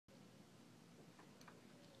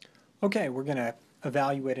Okay, we're going to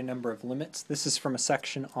evaluate a number of limits. This is from a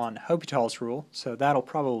section on Hopital's rule, so that'll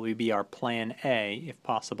probably be our plan A if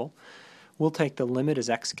possible. We'll take the limit as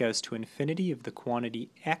x goes to infinity of the quantity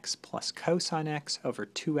x plus cosine x over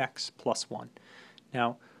 2x plus 1.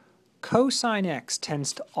 Now, cosine x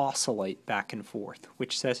tends to oscillate back and forth,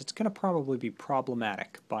 which says it's going to probably be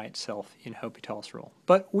problematic by itself in Hopital's rule.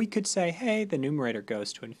 But we could say, hey, the numerator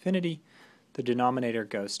goes to infinity, the denominator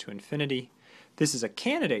goes to infinity. This is a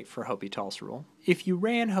candidate for Hopital's rule. If you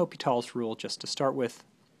ran Hopital's rule just to start with,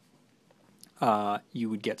 you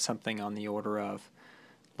would get something on the order of,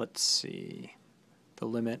 let's see, the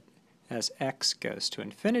limit as x goes to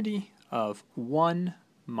infinity of 1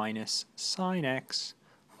 minus sine x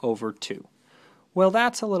over 2. Well,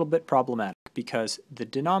 that's a little bit problematic because the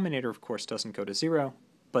denominator, of course, doesn't go to 0,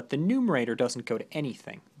 but the numerator doesn't go to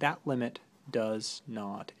anything. That limit does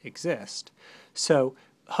not exist. So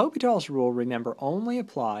Hopital's rule, remember, only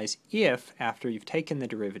applies if, after you've taken the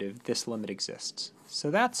derivative, this limit exists. So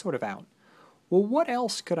that's sort of out. Well, what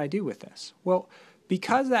else could I do with this? Well,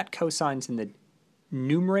 because that cosine's in the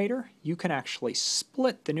numerator, you can actually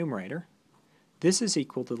split the numerator. This is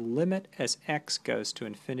equal to the limit as x goes to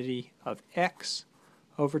infinity of x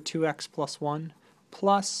over 2x plus 1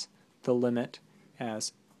 plus the limit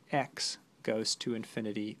as x goes to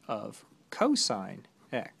infinity of cosine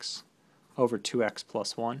x over 2x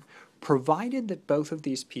plus 1, provided that both of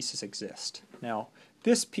these pieces exist. Now,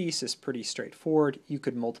 this piece is pretty straightforward. You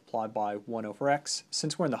could multiply by 1 over x.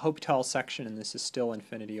 Since we're in the Hopital section and this is still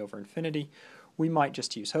infinity over infinity, we might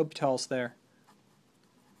just use Hopital's there.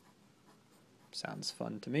 Sounds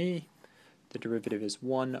fun to me. The derivative is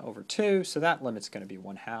 1 over 2, so that limit's going to be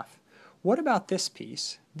 1/2. What about this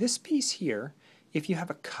piece? This piece here, if you have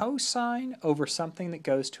a cosine over something that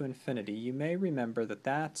goes to infinity, you may remember that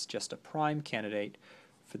that's just a prime candidate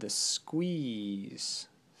for the squeeze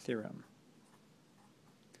theorem.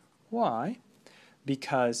 Why?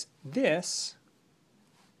 Because this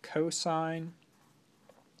cosine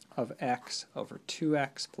of x over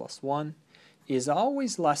 2x plus 1 is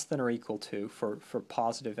always less than or equal to, for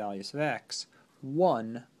positive values of x,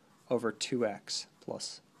 1 over 2x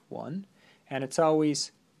plus 1, and it's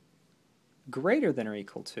always greater than or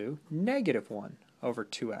equal to negative 1 over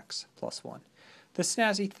 2x plus 1. The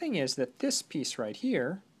snazzy thing is that this piece right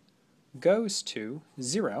here goes to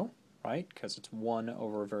 0, right, because it's 1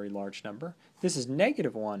 over a very large number. This is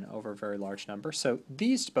negative 1 over a very large number, so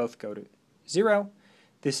these both go to 0.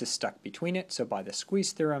 This is stuck between it, so by the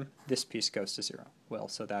squeeze theorem, this piece goes to 0. Well,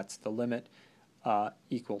 so that's the limit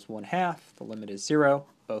equals 1/2. The limit is 0.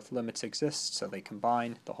 Both limits exist, so they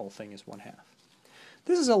combine. The whole thing is 1/2.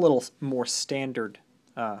 This is a little more standard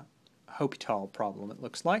Hopital problem, it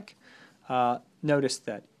looks like. Notice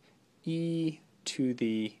that e to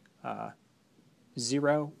the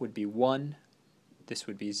 0 would be 1. This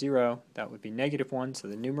would be 0. That would be negative 1, so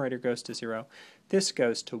the numerator goes to 0. This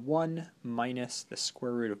goes to 1 minus the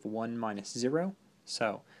square root of 1 minus 0,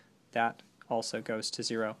 so that also goes to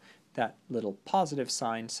 0. That little positive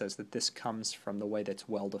sign says that this comes from the way that's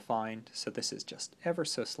well defined, so this is just ever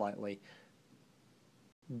so slightly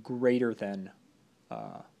greater than,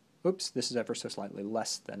 this is ever so slightly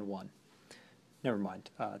less than 1. Never mind,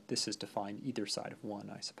 this is defined either side of 1,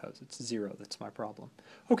 I suppose. It's 0 that's my problem.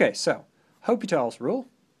 Okay, so Hopital's rule.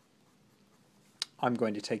 I'm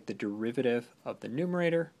going to take the derivative of the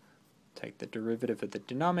numerator, take the derivative of the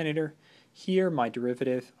denominator. Here, my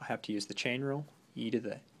derivative, I have to use the chain rule, e to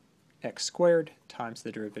the x squared times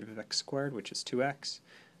the derivative of x squared, which is 2x,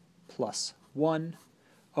 plus 1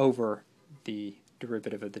 over the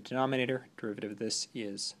derivative of the denominator. Derivative of this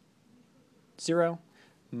is 0,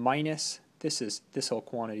 minus, this whole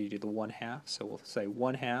quantity to the 1/2, so we'll say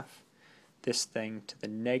 1/2 this thing to the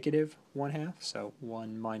negative 1/2, so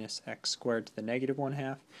 1 minus x squared to the negative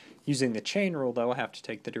 1/2. Using the chain rule, though, I have to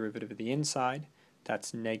take the derivative of the inside.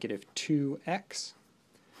 That's negative 2x.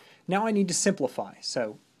 Now I need to simplify.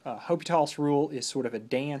 So Hopital's rule is sort of a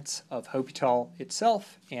dance of Hopital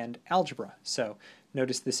itself and algebra. So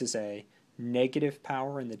notice this is a negative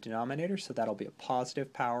power in the denominator, so that'll be a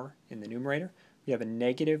positive power in the numerator. We have a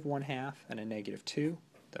negative 1/2 and a negative 2.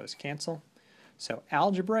 Those cancel. So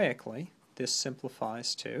algebraically, this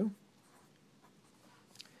simplifies to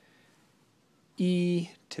e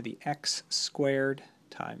to the x squared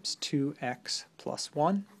times 2x plus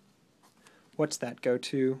 1. What's that go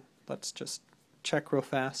to? Let's just check real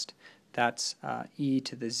fast. That's e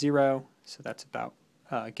to the 0, so that's about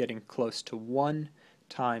getting close to 1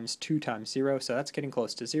 times 2 times 0, so that's getting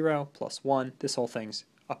close to 0, plus 1. This whole thing's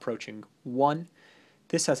approaching 1.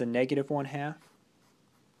 This has a negative 1/2.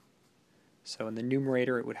 So in the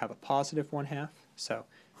numerator it would have a positive 1/2. So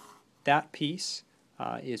that piece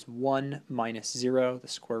is 1 minus 0, the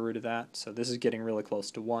square root of that. So this is getting really close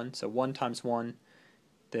to 1. So 1 times 1,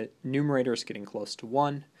 the numerator is getting close to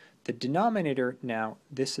 1. The denominator, now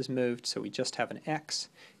this is moved, so we just have an x,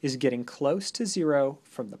 is getting close to 0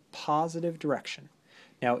 from the positive direction.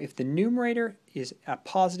 Now if the numerator is a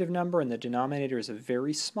positive number and the denominator is a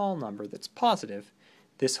very small number that's positive,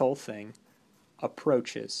 this whole thing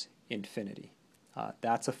approaches infinity.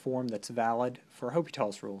 That's a form that's valid for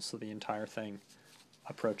Hopital's rule, so the entire thing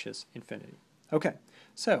approaches infinity. Okay,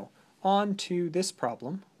 so on to this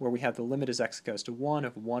problem where we have the limit as x goes to 1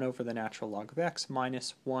 of 1 over the natural log of x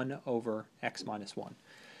minus 1 over x minus 1.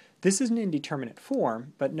 This is an indeterminate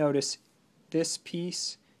form, but notice this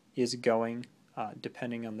piece is going,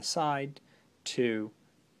 depending on the side, to,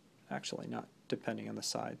 actually not depending on the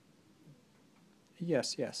side,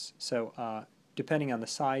 yes, so depending on the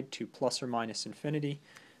side to plus or minus infinity.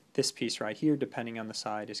 This piece right here, depending on the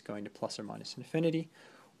side, is going to plus or minus infinity.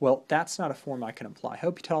 Well, that's not a form I can apply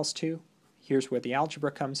Hopital's to. Here's where the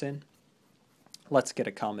algebra comes in. Let's get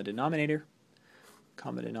a common denominator.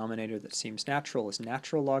 Common denominator that seems natural is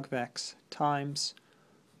natural log of x times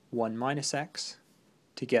 1 minus x.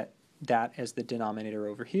 To get that as the denominator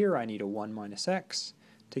over here, I need a 1 minus x.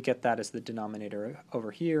 To get that as the denominator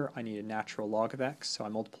over here, I need a natural log of x. So I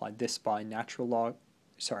multiplied this by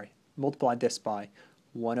multiplied this by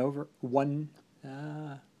 1 over 1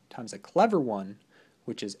 times a clever 1,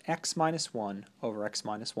 which is x minus 1 over x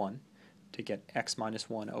minus 1, to get x minus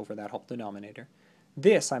 1 over that whole denominator.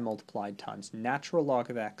 This I multiplied times natural log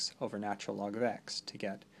of x over natural log of x to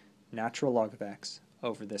get natural log of x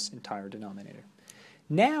over this entire denominator.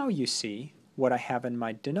 Now you see what I have in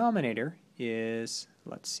my denominator is,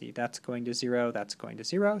 let's see, that's going to 0, that's going to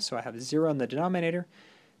 0, so I have a 0 in the denominator.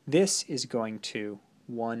 This is going to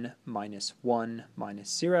 1 minus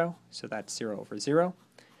 0, so that's 0 over 0.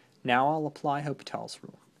 Now I'll apply Hopital's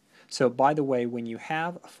rule. So by the way, when you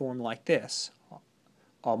have a form like this,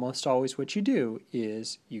 almost always what you do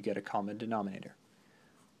is you get a common denominator.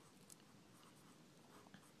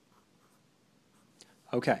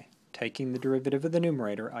 Okay, taking the derivative of the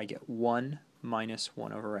numerator, I get 1 minus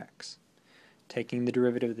 1 over x. Taking the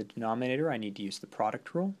derivative of the denominator, I need to use the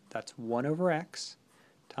product rule. That's 1 over x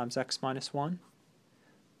times x minus 1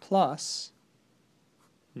 plus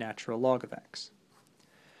natural log of x.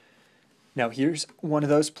 Now here's one of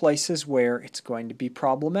those places where it's going to be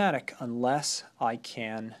problematic unless I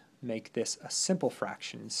can make this a simple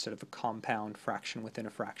fraction instead of a compound fraction within a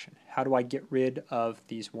fraction. How do I get rid of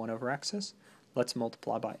these 1 over x's? Let's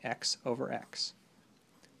multiply by x over x.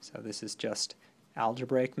 So this is just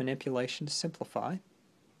algebraic manipulation to simplify.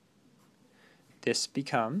 This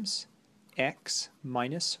becomes x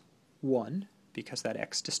minus 1, because that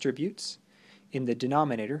x distributes. In the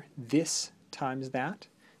denominator, this times that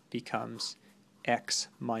becomes x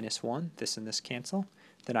minus 1, this and this cancel.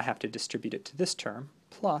 Then I have to distribute it to this term,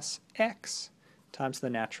 plus x times the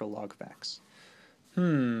natural log of x.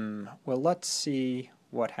 Well, let's see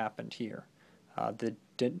what happened here. The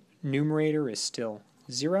numerator is still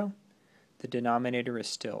 0. The denominator is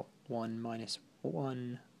still 1 minus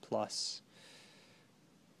 1 plus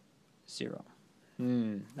 0.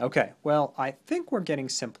 Okay, well, I think we're getting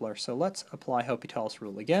simpler, so let's apply Hopital's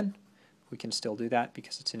rule again. We can still do that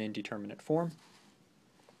because it's an indeterminate form.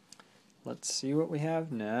 Let's see what we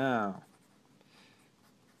have now.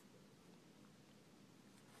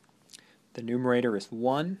 The numerator is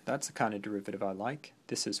 1. That's the kind of derivative I like.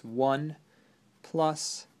 This is 1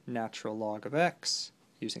 plus natural log of x,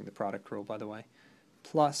 using the product rule, by the way,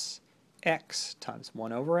 plus x times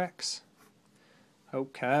 1 over x.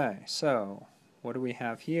 Okay, so what do we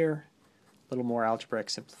have here? A little more algebraic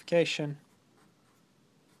simplification.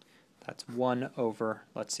 That's 1 over,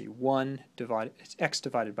 let's see, 1 divided, it's x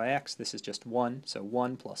divided by x. This is just 1, so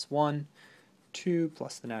 1 plus 1, 2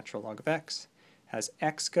 plus the natural log of x. As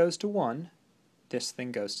x goes to 1, this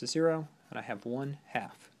thing goes to 0, and I have 1/2.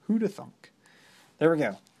 Who'da thunk? There we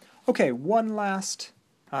go. Okay, one last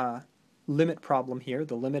limit problem here.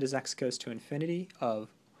 The limit as x goes to infinity of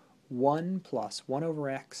 1 plus 1 over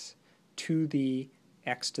x to the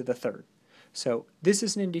x to the third. So this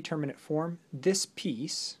is an indeterminate form. This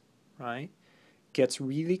piece, right, gets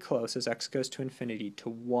really close as x goes to infinity to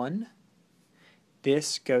 1.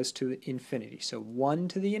 This goes to infinity. So 1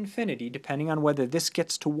 to the infinity, depending on whether this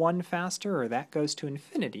gets to 1 faster or that goes to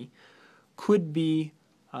infinity, could be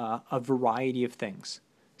a variety of things.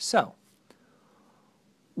 So,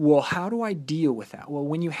 well, how do I deal with that? Well,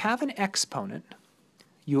 when you have an exponent,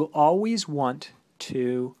 you'll always want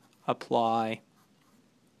to apply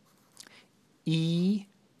e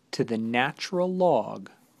to the natural log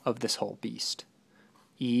of this whole beast.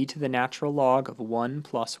 e to the natural log of 1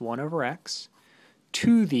 plus 1 over x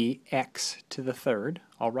to the x to the third.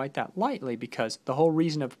 I'll write that lightly because the whole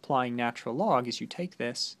reason of applying natural log is you take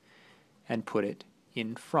this and put it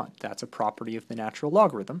in front. That's a property of the natural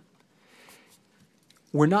logarithm.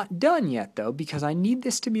 We're not done yet, though, because I need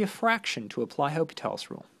this to be a fraction to apply Hopital's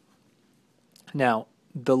rule. Now,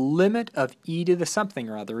 the limit of e to the something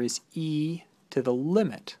or other is e to the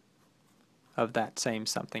limit of that same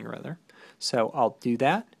something or other. So I'll do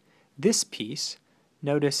that. This piece,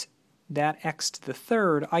 notice that x to the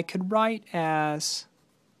third, I could write as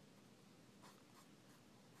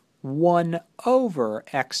 1 over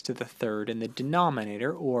x to the third in the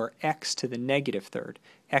denominator, or x to the negative third.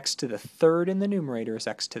 X to the third in the numerator is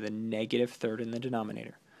x to the negative third in the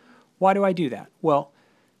denominator. Why do I do that? Well,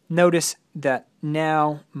 notice that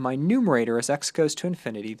now my numerator, as x goes to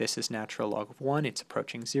infinity, this is natural log of 1, it's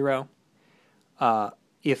approaching 0.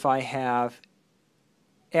 If I have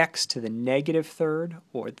x to the negative third,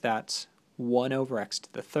 or that's 1 over x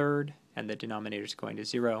to the third, and the denominator is going to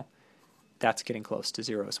 0, that's getting close to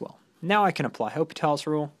 0 as well. Now I can apply Hopital's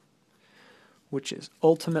rule, which is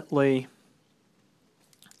ultimately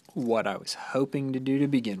what I was hoping to do to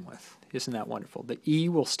begin with. Isn't that wonderful? The e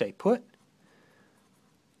will stay put.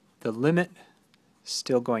 The limit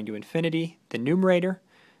still going to infinity. The numerator,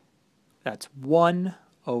 that's 1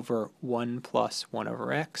 over 1 plus 1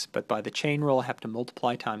 over x, but by the chain rule I have to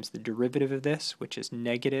multiply times the derivative of this, which is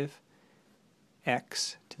negative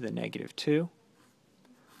x to the negative 2,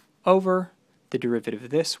 over the derivative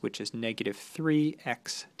of this, which is negative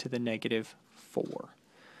 3x to the negative 4.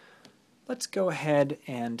 Let's go ahead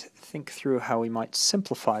and think through how we might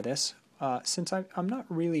simplify this. Since I'm not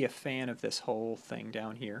really a fan of this whole thing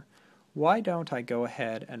down here, why don't I go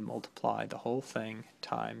ahead and multiply the whole thing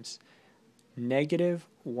times negative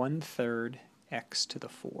 1/3 x to the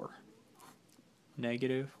 4.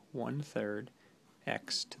 Negative 1/3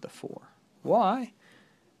 x to the 4. Why?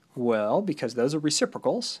 Well, because those are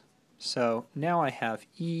reciprocals. So now I have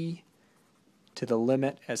e to the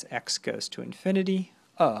limit as x goes to infinity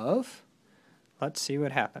of, let's see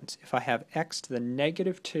what happens. If I have x to the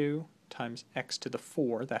negative 2 times x to the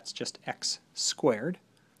 4, that's just x squared.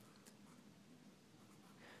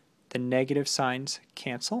 The negative signs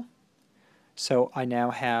cancel. So I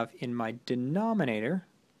now have in my denominator,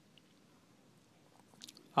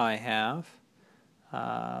 I have,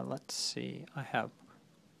 let's see, I have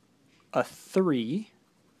a 3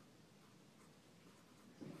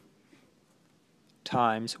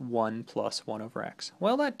 times 1 plus 1 over x.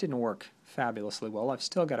 Well, that didn't work fabulously well. I've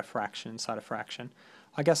still got a fraction inside a fraction.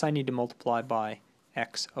 I guess I need to multiply by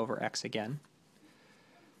x over x again.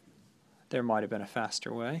 There might have been a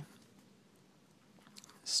faster way.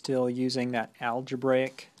 Still using that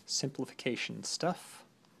algebraic simplification stuff.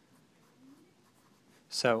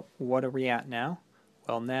 So what are we at now?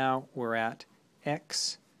 Well, now we're at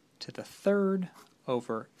x to the third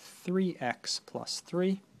over 3x plus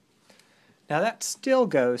 3. Now that still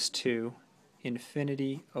goes to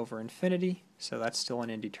infinity over infinity, so that's still an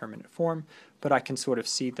indeterminate form, but I can sort of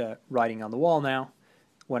see the writing on the wall now.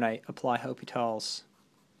 When I apply Hopital's,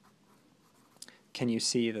 can you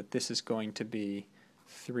see that this is going to be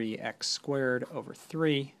 3x squared over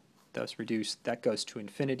 3? Those reduce, that goes to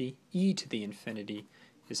infinity. E to the infinity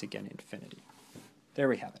is again infinity. There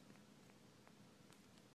we have it.